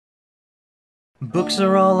Books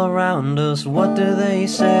are all around us, what do they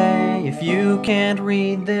say? If you can't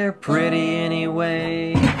read, they're pretty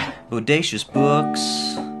anyway. Bodacious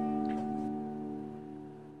Books.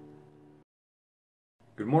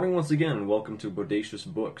 Good morning once again, and welcome to Bodacious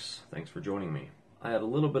Books. Thanks for joining me. I had a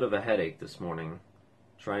little bit of a headache this morning,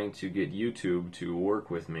 trying to get YouTube to work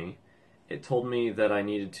with me. It told me that I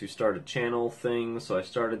needed to start a channel thing, so I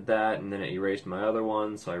started that, and then it erased my other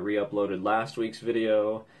one, so I re-uploaded last week's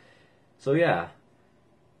video. So yeah.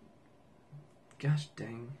 Gosh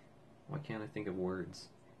dang. Why can't I think of words?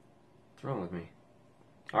 What's wrong with me?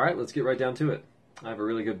 Alright, let's get right down to it. I have a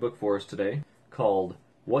really good book for us today called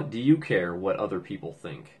What Do You Care What Other People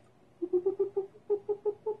Think?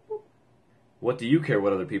 What Do You Care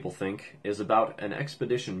What Other People Think is about an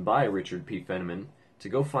expedition by Richard P. Feynman to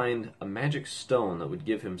go find a magic stone that would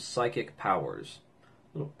give him psychic powers.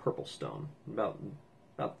 A little purple stone,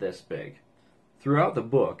 about this big. Throughout the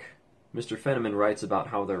book, Mr. Feynman writes about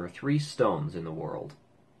how there are 3 stones in the world,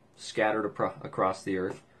 scattered across the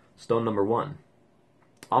earth. Stone number 1,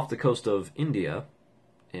 off the coast of India,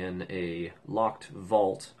 in a locked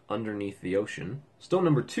vault underneath the ocean. Stone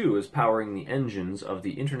number 2 is powering the engines of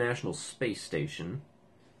the International Space Station.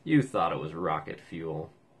 You thought it was rocket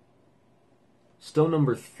fuel. Stone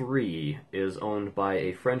number 3 is owned by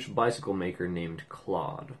a French bicycle maker named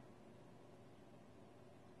Claude.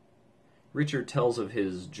 Richard tells of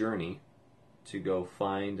his journey to go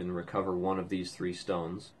find and recover one of these 3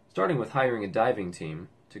 stones, starting with hiring a diving team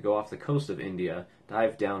to go off the coast of India,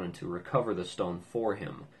 dive down, and to recover the stone for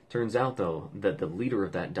him. Turns out, though, that the leader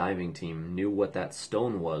of that diving team knew what that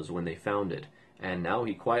stone was when they found it, and now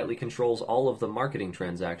he quietly controls all of the marketing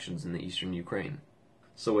transactions in the eastern Ukraine.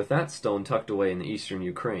 So with that stone tucked away in the eastern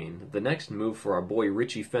Ukraine, the next move for our boy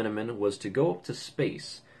Richie Feynman was to go up to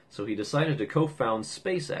space. So he decided to co-found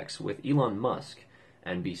SpaceX with Elon Musk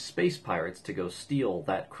and be space pirates to go steal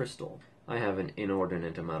that crystal. I have an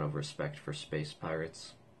inordinate amount of respect for space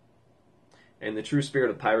pirates. In the true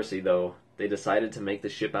spirit of piracy, though, they decided to make the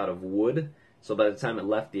ship out of wood, so by the time it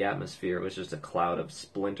left the atmosphere, it was just a cloud of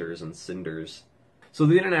splinters and cinders. So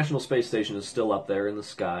the International Space Station is still up there in the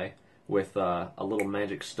sky, with a little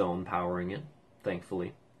magic stone powering it,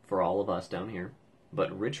 thankfully, for all of us down here.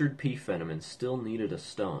 But Richard P. Feynman still needed a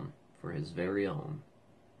stone for his very own.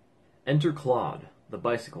 Enter Claude, the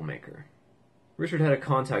bicycle maker. Richard had a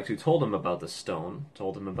contact who told him about the stone,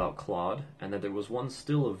 told him about Claude, and that there was one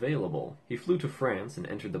still available. He flew to France and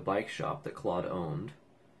entered the bike shop that Claude owned,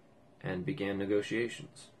 and began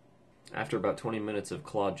negotiations. After about 20 minutes of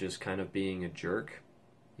Claude just kind of being a jerk,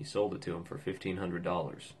 he sold it to him for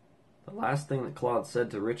 $1,500. The last thing that Claude said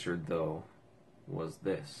to Richard, though, was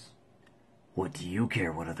this. What do you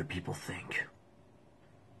care what other people think?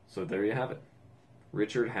 So there you have it.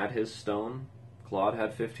 Richard had his stone. Claude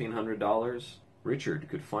had $1,500. Richard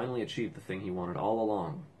could finally achieve the thing he wanted all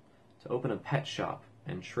along, to open a pet shop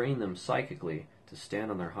and train them psychically to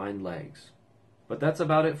stand on their hind legs. But that's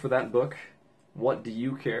about it for that book. What do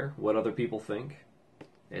you care what other people think?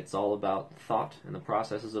 It's all about thought and the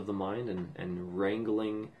processes of the mind and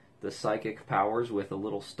wrangling the psychic powers with a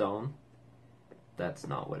little stone. That's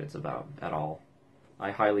not what it's about at all.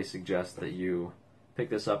 I highly suggest that you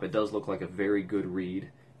pick this up. It does look like a very good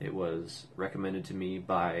read. It was recommended to me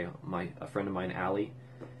by a friend of mine, Allie.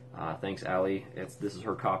 Thanks, Allie. This is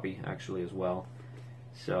her copy, actually, as well.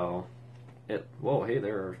 So, whoa, hey,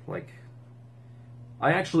 there are,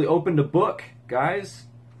 I actually opened a book, guys.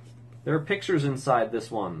 There are pictures inside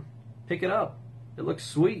this one. Pick it up. It looks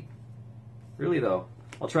sweet. Really, though.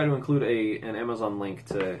 I'll try to include an Amazon link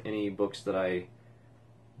to any books that I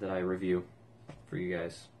review for you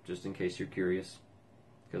guys, just in case you're curious,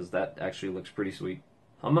 because that actually looks pretty sweet.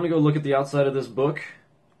 I'm going to go look at the outside of this book.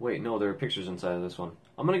 Wait, no, there are pictures inside of this one.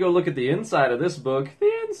 I'm going to go look at the inside of this book,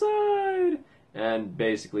 the inside, and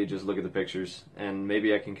basically just look at the pictures, and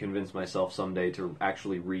maybe I can convince myself someday to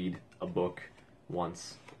actually read a book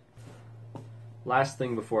once. Last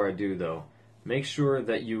thing before I do, though, make sure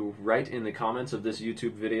that you write in the comments of this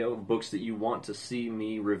YouTube video books that you want to see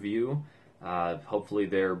me review. Hopefully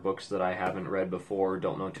they're books that I haven't read before,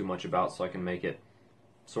 don't know too much about, so I can make it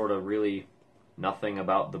sort of really nothing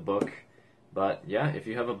about the book. But yeah, if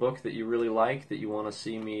you have a book that you really like, that you want to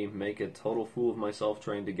see me make a total fool of myself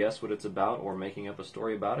trying to guess what it's about or making up a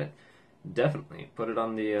story about it, definitely put it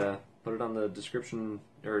on the description,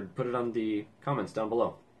 or put it on the comments down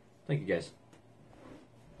below. Thank you, guys.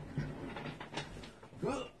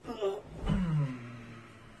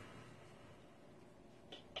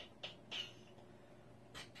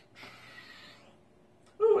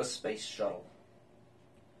 Ooh, a space shuttle.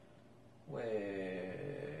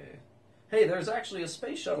 Wait. Hey, there's actually a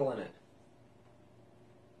space shuttle in it.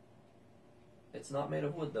 It's not made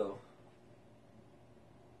of wood, though.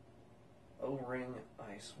 O-ring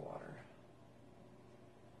ice water.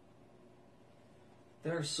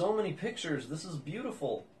 There are so many pictures. This is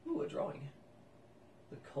beautiful. Ooh, a drawing.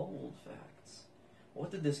 The cold facts. What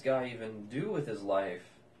did this guy even do with his life?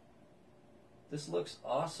 This looks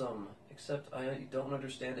awesome, except I don't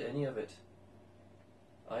understand any of it.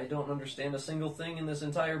 I don't understand a single thing in this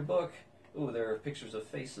entire book. Ooh, there are pictures of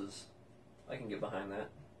faces. I can get behind that.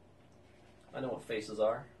 I know what faces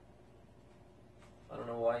are. I don't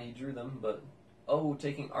know why he drew them, but... Oh,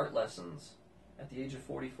 taking art lessons at the age of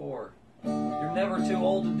 44. You're never too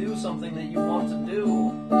old to do something that you want to do.